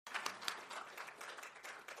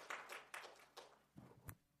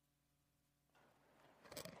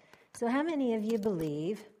So how many of you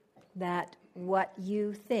believe that what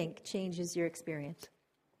you think changes your experience?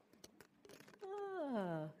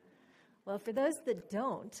 Oh. Well, for those that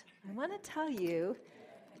don't, I want to tell you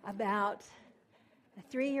about a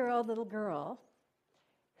 3-year-old little girl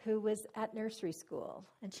who was at nursery school.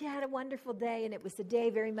 And she had a wonderful day, and it was a day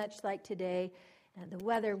very much like today. And the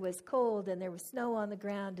weather was cold, and there was snow on the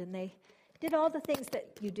ground, and they did all the things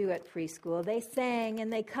that you do at preschool. They sang,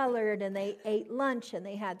 and they colored, and they ate lunch, and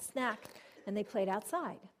they had snack, and they played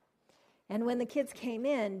outside. And when the kids came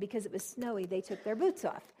in, because it was snowy, they took their boots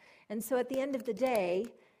off. And so at the end of the day,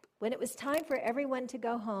 when it was time for everyone to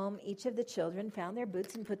go home, each of the children found their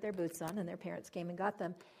boots and put their boots on, and their parents came and got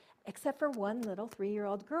them, except for one little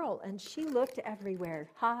 3-year-old girl. And she looked everywhere,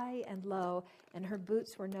 high and low, and her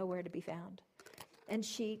boots were nowhere to be found. And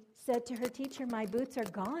she said to her teacher, "My boots are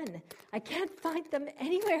gone. I can't find them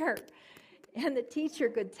anywhere." And the teacher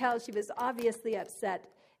could tell she was obviously upset.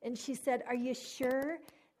 And she said, "Are you sure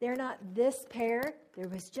they're not this pair?" There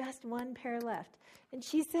was just one pair left. And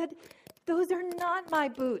she said, "Those are not my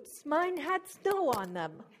boots. Mine had snow on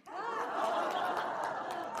them." May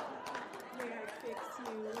I fix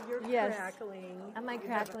you? You're Yes. crackling. Am I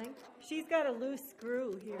crackling? She's got a loose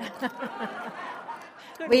screw here.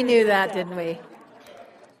 We knew that, didn't we?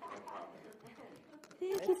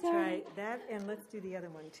 Thank you, Let's darling. try that, and let's do the other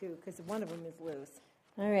one, too, because one of them is loose.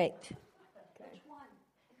 All right. Okay.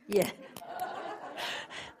 Yeah.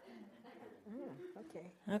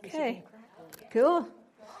 Okay. Okay. Cool.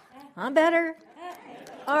 I'm better.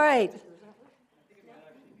 All right.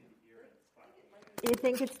 You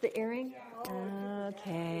think it's the earring?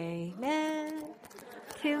 Okay. Man,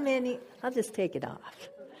 too many. I'll just take it off.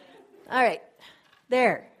 All right.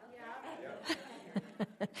 There.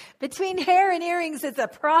 Between hair and earrings, it's a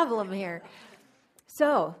problem here.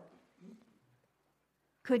 So,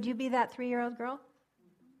 could you be that 3-year-old girl?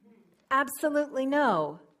 Absolutely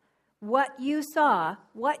no. What you saw,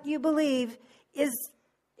 what you believe, is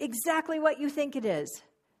exactly what you think it is,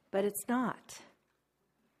 but it's not.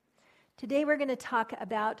 Today we're going to talk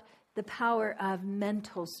about the power of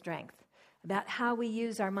mental strength, about how we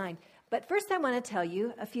use our mind. But first I want to tell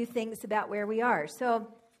you a few things about where we are.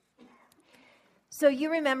 So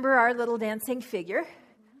you remember our little dancing figure,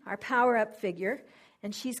 our power-up figure,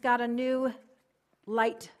 and she's got a new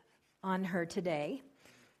light on her today.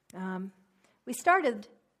 We started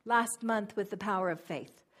last month with the power of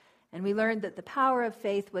faith, and we learned that the power of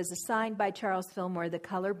faith was assigned by Charles Fillmore the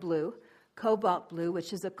color blue, cobalt blue,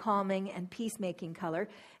 which is a calming and peacemaking color,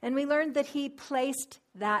 and we learned that he placed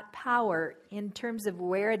that power in terms of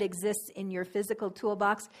where it exists in your physical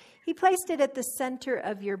toolbox. He placed it at the center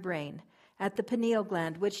of your brain, at the pineal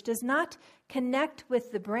gland, which does not connect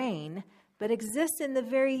with the brain, but exists in the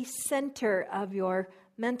very center of your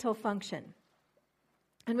mental function.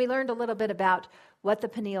 And we learned a little bit about what the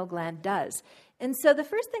pineal gland does. And so the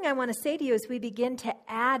first thing I want to say to you as we begin to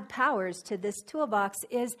add powers to this toolbox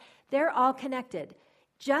is they're all connected.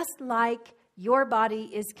 Just like your body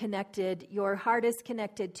is connected, your heart is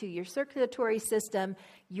connected to your circulatory system,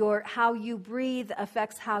 how you breathe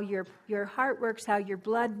affects how your heart works, how your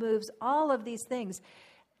blood moves, all of these things.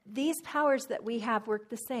 These powers that we have work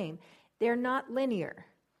the same. They're not linear.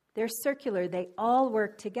 They're circular. They all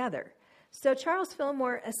work together. So Charles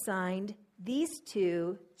Fillmore assigned these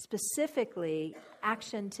two specifically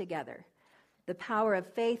action together, the power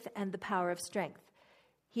of faith and the power of strength.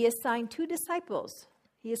 He assigned 2 disciples.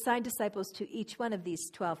 He assigned disciples to each one of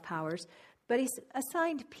these 12 powers, but he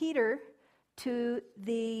assigned Peter to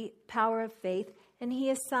the power of faith, and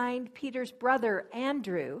he assigned Peter's brother,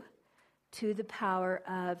 Andrew, to the power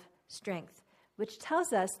of strength, which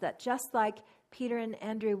tells us that just like Peter and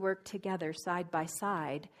Andrew worked together side by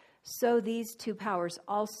side, so these 2 powers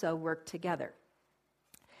also work together.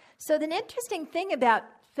 So the interesting thing about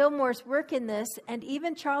Fillmore's work in this, and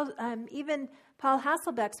even Paul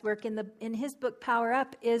Hasselbeck's work in his book Power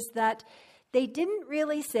Up, is that they didn't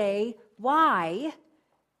really say why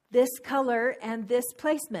this color and this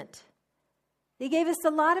placement. They gave us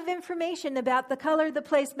a lot of information about the color, the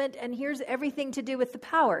placement, and here's everything to do with the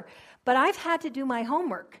power. But I've had to do my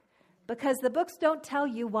homework because the books don't tell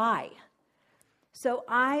you why. So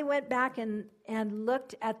I went back and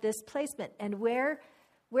looked at this placement, and where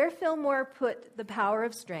Fillmore put the power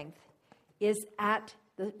of strength is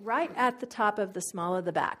right at the top of the small of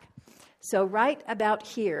the back. So right about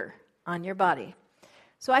here on your body.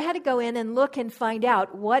 So I had to go in and look and find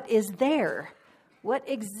out what is there, what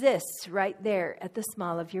exists right there at the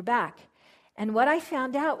small of your back. And what I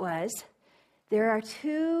found out was there are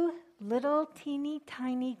 2 little teeny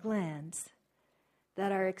tiny glands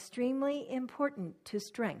that are extremely important to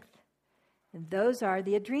strength. And those are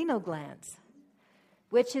the adrenal glands,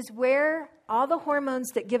 which is where all the hormones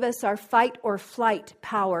that give us our fight or flight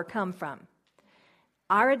power come from.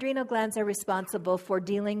 Our adrenal glands are responsible for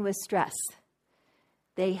dealing with stress.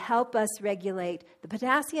 They help us regulate the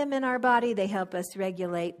potassium in our body. They help us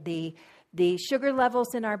regulate the sugar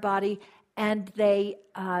levels in our body. And they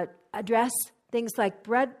address things like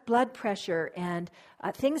blood pressure and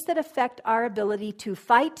things that affect our ability to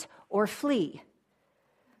fight or flee.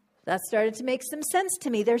 That started to make some sense to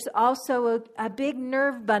me. There's also a big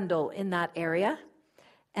nerve bundle in that area.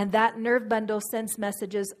 And that nerve bundle sends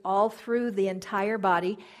messages all through the entire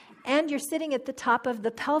body. And you're sitting at the top of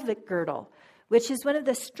the pelvic girdle, which is one of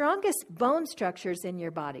the strongest bone structures in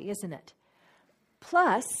your body, isn't it?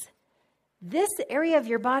 Plus, this area of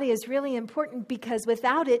your body is really important because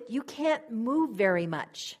without it, you can't move very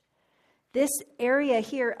much. This area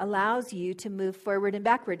here allows you to move forward and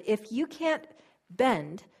backward. If you can't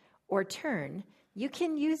bend or turn, you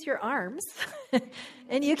can use your arms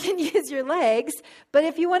and you can use your legs, but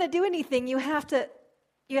if you want to do anything, you have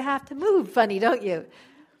to move funny, don't you?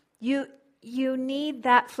 You need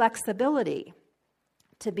that flexibility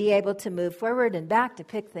to be able to move forward and back, to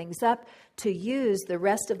pick things up, to use the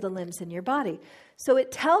rest of the limbs in your body. So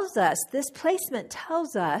it tells us, this placement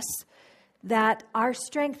tells us that our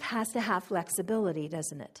strength has to have flexibility,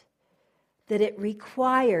 doesn't it? That it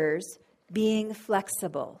requires being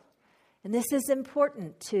flexible. And this is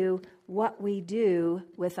important to what we do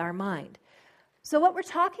with our mind. So what we're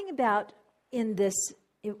talking about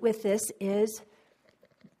with this is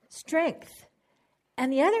strength.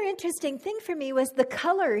 And the other interesting thing for me was the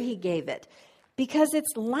color he gave it, because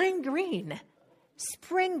it's lime green.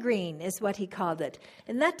 Spring green is what he called it.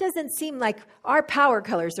 And that doesn't seem like our power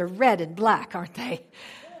colors are red and black, aren't they?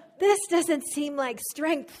 This doesn't seem like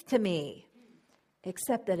strength to me,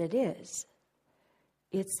 except that it is.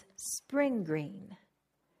 It's spring green,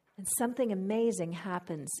 and something amazing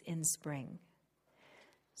happens in spring.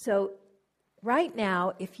 So right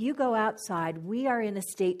now, if you go outside, we are in a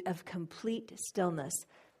state of complete stillness.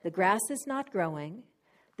 The grass is not growing.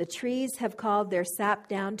 The trees have called their sap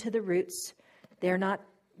down to the roots. They're not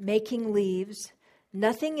making leaves.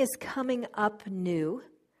 Nothing is coming up new.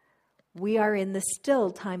 We are in the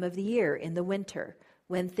still time of the year, in the winter,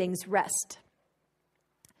 when things rest.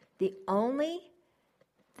 The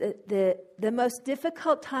most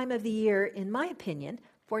difficult time of the year, in my opinion,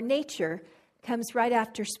 for nature, comes right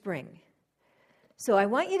after spring. So I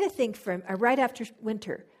want you to think right after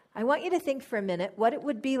winter. I want you to think for a minute what it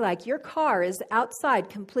would be like. Your car is outside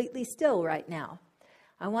completely still right now.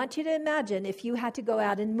 I want you to imagine if you had to go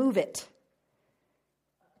out and move it.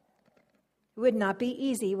 It would not be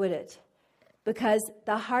easy, would it? Because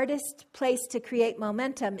the hardest place to create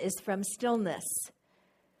momentum is from stillness.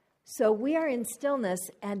 So we are in stillness,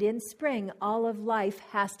 and in spring, all of life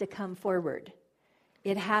has to come forward.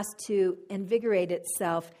 It has to invigorate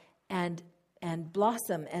itself and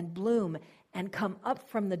blossom and bloom and come up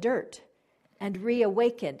from the dirt and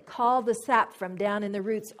reawaken, call the sap from down in the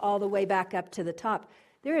roots all the way back up to the top.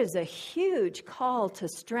 There is a huge call to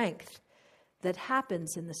strength that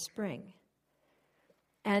happens in the spring.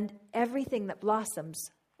 And everything that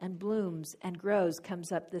blossoms and blooms and grows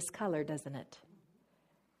comes up this color, doesn't it?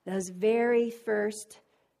 Those very first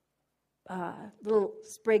little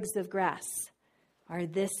sprigs of grass are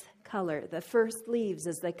this color. The first leaves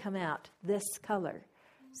as they come out, this color.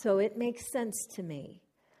 So it makes sense to me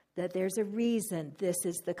that there's a reason this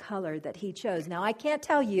is the color that he chose. Now, I can't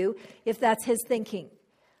tell you if that's his thinking.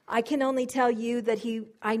 I can only tell you that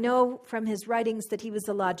I know from his writings that he was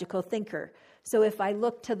a logical thinker. So if I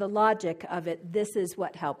look to the logic of it, this is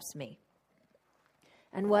what helps me.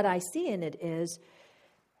 And what I see in it is,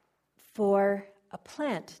 for a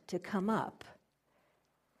plant to come up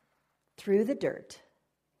through the dirt,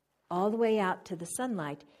 all the way out to the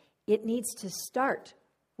sunlight, it needs to start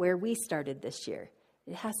where we started this year.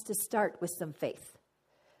 It has to start with some faith.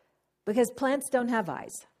 Because plants don't have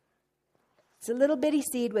eyes. It's a little bitty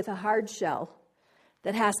seed with a hard shell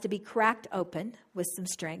that has to be cracked open with some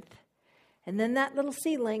strength. And then that little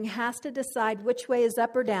seedling has to decide which way is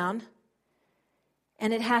up or down.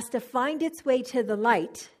 And it has to find its way to the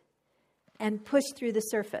light and push through the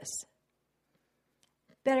surface.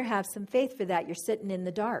 Better have some faith for that. You're sitting in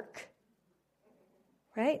the dark.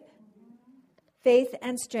 Right? Faith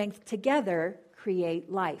and strength together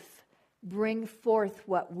create life. Bring forth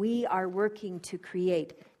what we are working to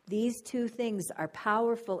create. These two things are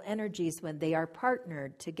powerful energies when they are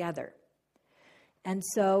partnered together. And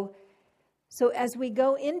so as we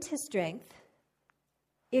go into strength,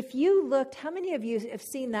 if you looked, how many of you have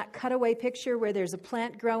seen that cutaway picture where there's a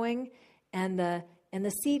plant growing and the And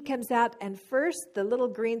the seed comes out, and first the little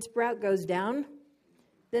green sprout goes down.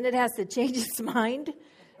 Then it has to change its mind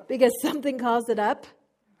because something calls it up,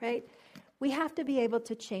 right? We have to be able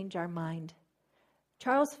to change our mind.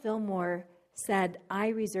 Charles Fillmore said, I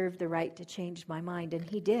reserve the right to change my mind, and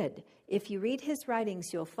he did. If you read his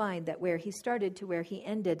writings, you'll find that where he started to where he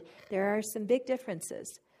ended, there are some big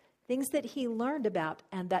differences. Things that he learned about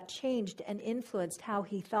and that changed and influenced how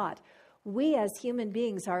he thought. We as human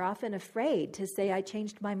beings are often afraid to say, I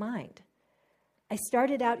changed my mind. I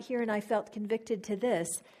started out here and I felt convicted to this,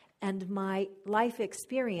 and my life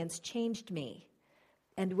experience changed me.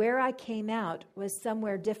 And where I came out was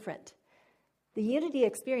somewhere different. The unity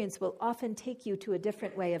experience will often take you to a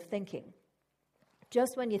different way of thinking.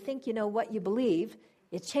 Just when you think you know what you believe,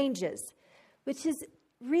 it changes, which is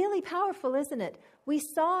really powerful, isn't it? We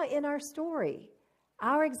saw in our story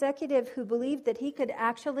our executive who believed that he could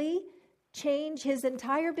actually change his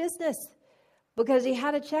entire business because he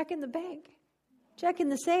had a check in the bank, check in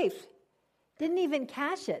the safe, didn't even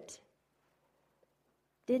cash it.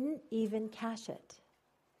 Didn't even cash it.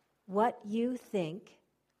 What you think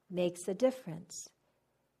makes a difference.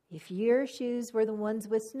 If your shoes were the ones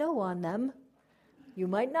with snow on them, you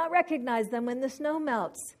might not recognize them when the snow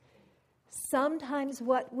melts. Sometimes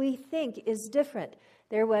what we think is different.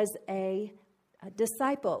 There was a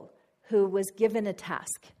disciple who was given a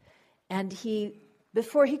task, and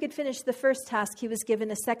before he could finish the first task, he was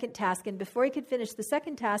given a second task, and before he could finish the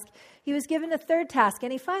second task, he was given a third task,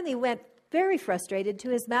 and he finally went very frustrated to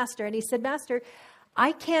his master, and he said, Master,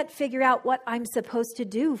 I can't figure out what I'm supposed to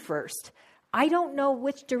do first. I don't know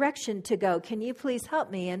which direction to go. Can you please help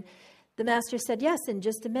me? And the master said, yes, in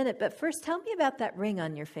just a minute. But first, tell me about that ring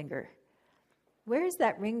on your finger. Where is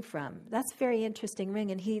that ring from? That's a very interesting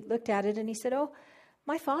ring. And he looked at it and he said, oh,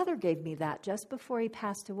 my father gave me that just before he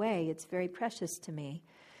passed away. It's very precious to me.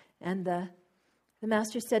 And the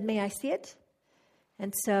master said, may I see it?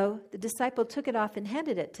 And so the disciple took it off and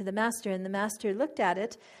handed it to the master. And the master looked at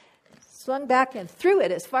it, swung back and threw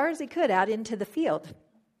it as far as he could out into the field.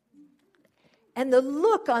 And the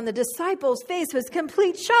look on the disciple's face was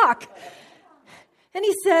complete shock. And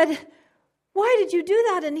he said, why did you do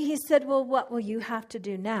that? And he said, well, what will you have to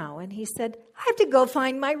do now? And he said, I have to go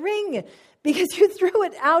find my ring because you threw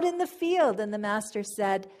it out in the field. And the master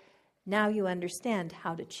said, now you understand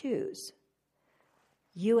how to choose.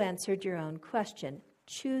 You answered your own question.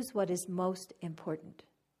 Choose what is most important.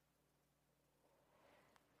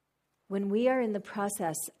 When we are in the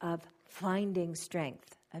process of finding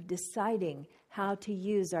strength, of deciding how to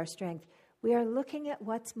use our strength, we are looking at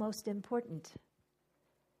what's most important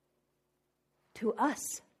to us,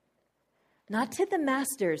 not to the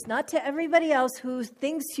masters, not to everybody else who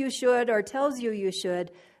thinks you should or tells you you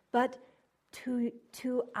should, but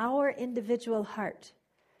to our individual heart.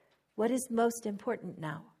 What is most important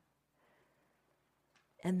now?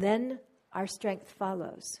 And then our strength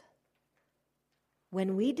follows.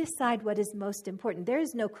 When we decide what is most important, there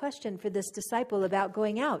is no question for this disciple about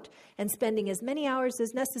going out and spending as many hours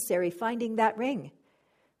as necessary finding that ring.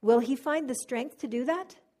 Will he find the strength to do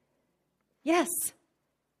that? Yes,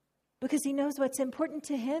 because he knows what's important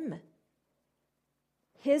to him.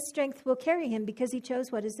 His strength will carry him because he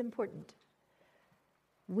chose what is important.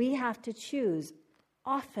 We have to choose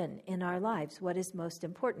often in our lives what is most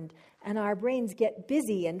important, and our brains get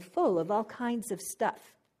busy and full of all kinds of stuff.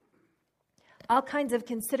 All kinds of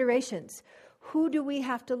considerations. Who do we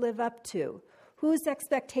have to live up to? Whose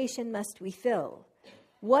expectation must we fill?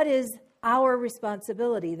 What is our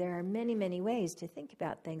responsibility? There are many, many ways to think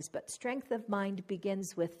about things, but strength of mind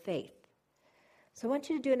begins with faith. So I want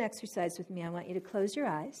you to do an exercise with me. I want you to close your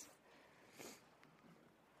eyes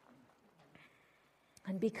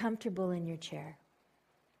and be comfortable in your chair.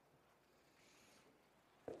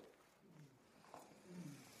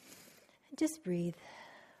 And just breathe.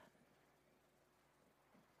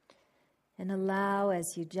 And allow,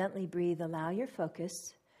 as you gently breathe, allow your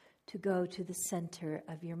focus to go to the center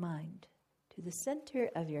of your mind, to the center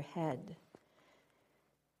of your head,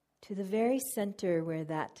 to the very center where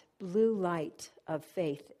that blue light of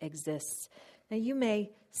faith exists. Now you may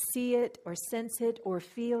see it or sense it or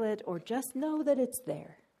feel it or just know that it's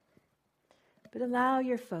there. But allow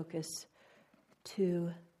your focus to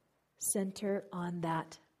center on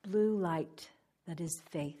that blue light that is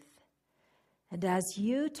faith. And as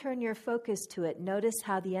you turn your focus to it, notice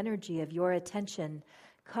how the energy of your attention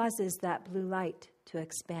causes that blue light to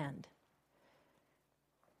expand.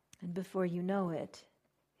 And before you know it,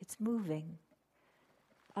 it's moving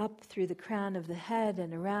up through the crown of the head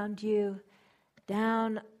and around you,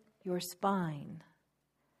 down your spine,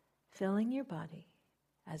 filling your body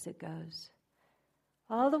as it goes,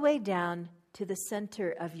 all the way down to the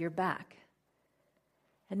center of your back.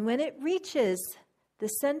 And when it reaches the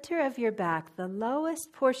center of your back, the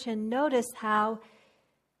lowest portion, notice how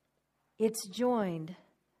it's joined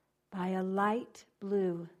by a light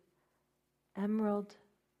blue, emerald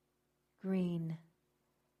green,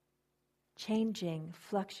 changing,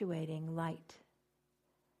 fluctuating light.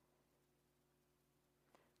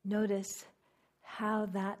 Notice how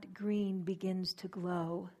that green begins to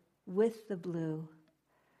glow with the blue,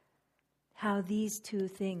 how these two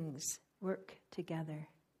things work together.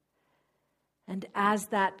 And as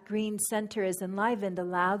that green center is enlivened,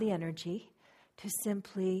 allow the energy to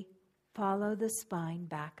simply follow the spine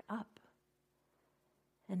back up.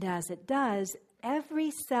 And as it does,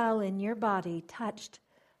 every cell in your body touched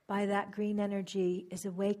by that green energy is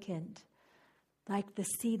awakened, like the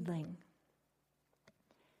seedling.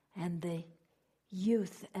 And the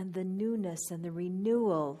youth and the newness and the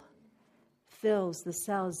renewal fills the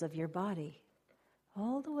cells of your body,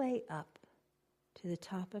 all the way up to the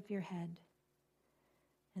top of your head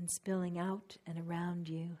and spilling out and around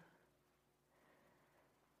you,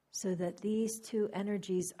 so that these two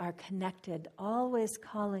energies are connected, always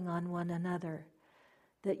calling on one another,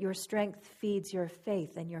 that your strength feeds your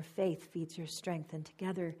faith and your faith feeds your strength, and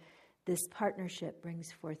together this partnership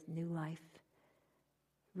brings forth new life,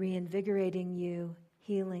 reinvigorating you,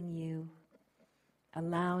 healing you,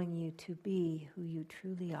 allowing you to be who you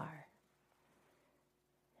truly are.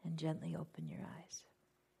 And gently open your eyes.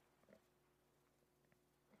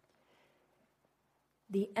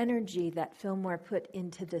 The energy that Fillmore put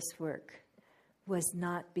into this work was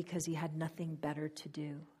not because he had nothing better to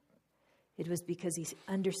do. It was because he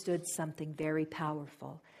understood something very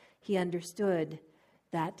powerful. He understood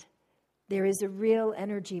that there is a real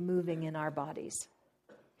energy moving in our bodies.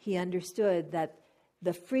 He understood that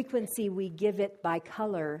the frequency we give it by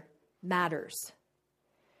color matters.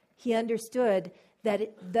 He understood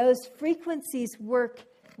that those frequencies work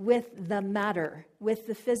with the matter, with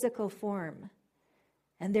the physical form.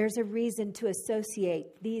 And there's a reason to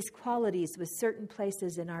associate these qualities with certain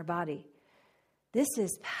places in our body. This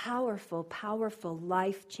is powerful, powerful,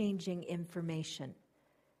 life-changing information.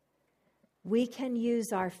 We can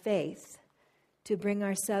use our faith to bring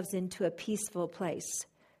ourselves into a peaceful place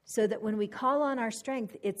so that when we call on our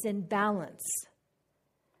strength, it's in balance.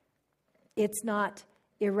 It's not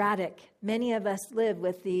erratic. Many of us live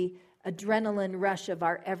with the adrenaline rush of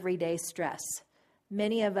our everyday stress.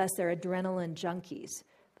 Many of us are adrenaline junkies.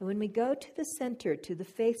 But when we go to the center, to the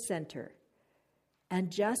faith center, and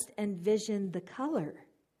just envision the color,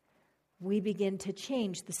 we begin to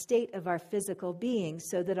change the state of our physical being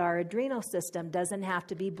so that our adrenal system doesn't have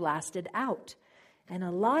to be blasted out. And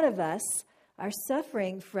a lot of us are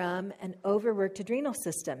suffering from an overworked adrenal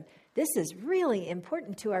system. This is really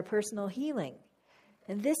important to our personal healing.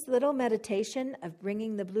 And this little meditation of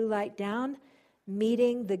bringing the blue light down,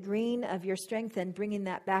 meeting the green of your strength and bringing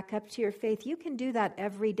that back up to your faith, you can do that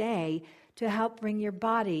every day to help bring your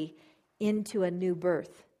body into a new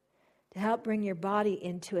birth, to help bring your body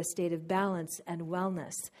into a state of balance and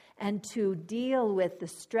wellness, and to deal with the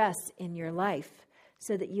stress in your life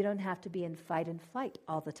so that you don't have to be in fight and flight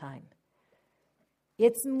all the time.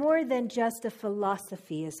 It's more than just a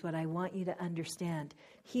philosophy, is what I want you to understand.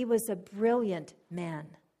 He was a brilliant man,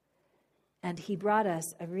 and he brought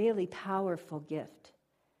us a really powerful gift.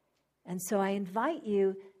 And so I invite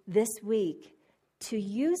you this week to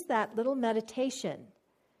use that little meditation.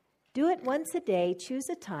 Do it once a day, choose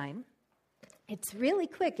a time. It's really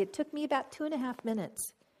quick. It took me about 2.5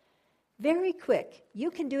 minutes. Very quick. You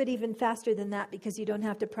can do it even faster than that because you don't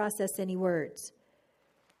have to process any words.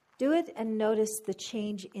 Do it and notice the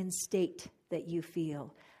change in state that you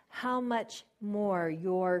feel. How much more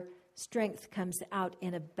your strength comes out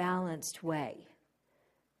in a balanced way.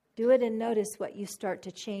 Do it and notice what you start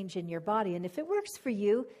to change in your body. And if it works for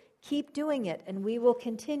you, keep doing it. And we will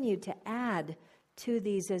continue to add to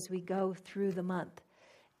these as we go through the month.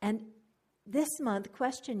 And this month,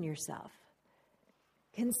 question yourself.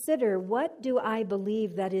 Consider, what do I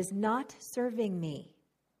believe that is not serving me?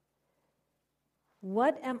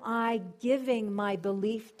 What am I giving my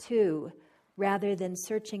belief to rather than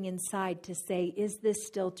searching inside to say, is this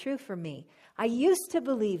still true for me? I used to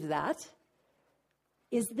believe that.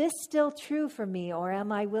 Is this still true for me, or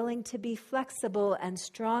am I willing to be flexible and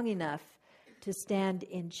strong enough to stand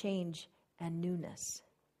in change and newness?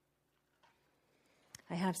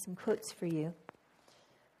 I have some quotes for you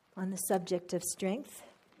on the subject of strength.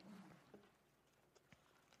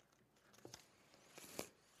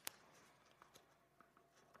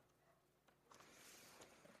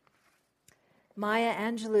 Maya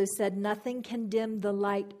Angelou said, "Nothing can dim the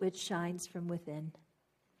light which shines from within."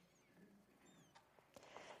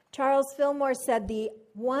 Charles Fillmore said the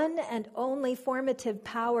one and only formative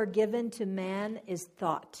power given to man is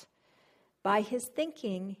thought. By his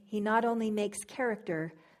thinking, he not only makes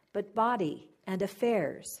character, but body and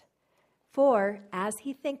affairs. For as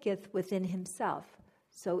he thinketh within himself,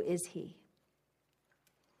 so is he.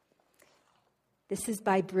 This is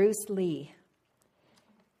by Bruce Lee.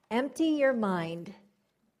 Empty your mind,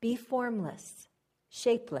 be formless,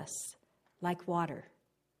 shapeless, like water.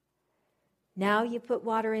 Now you put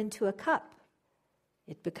water into a cup,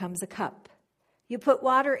 it becomes a cup. You put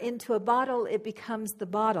water into a bottle, it becomes the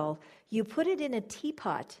bottle. You put it in a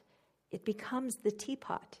teapot, it becomes the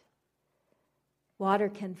teapot. Water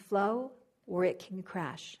can flow or it can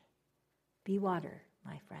crash. Be water,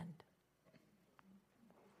 my friend.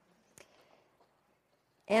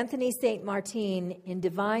 Anthony St. Martin, in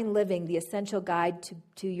Divine Living, the Essential Guide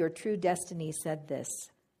to Your True Destiny, said this: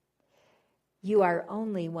 You are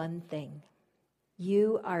only one thing.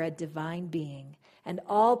 You are a divine being, an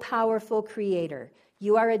all-powerful creator.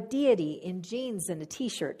 You are a deity in jeans and a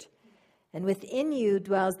t-shirt. And within you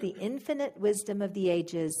dwells the infinite wisdom of the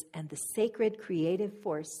ages and the sacred creative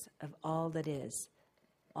force of all that is,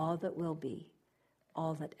 all that will be,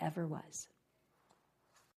 all that ever was.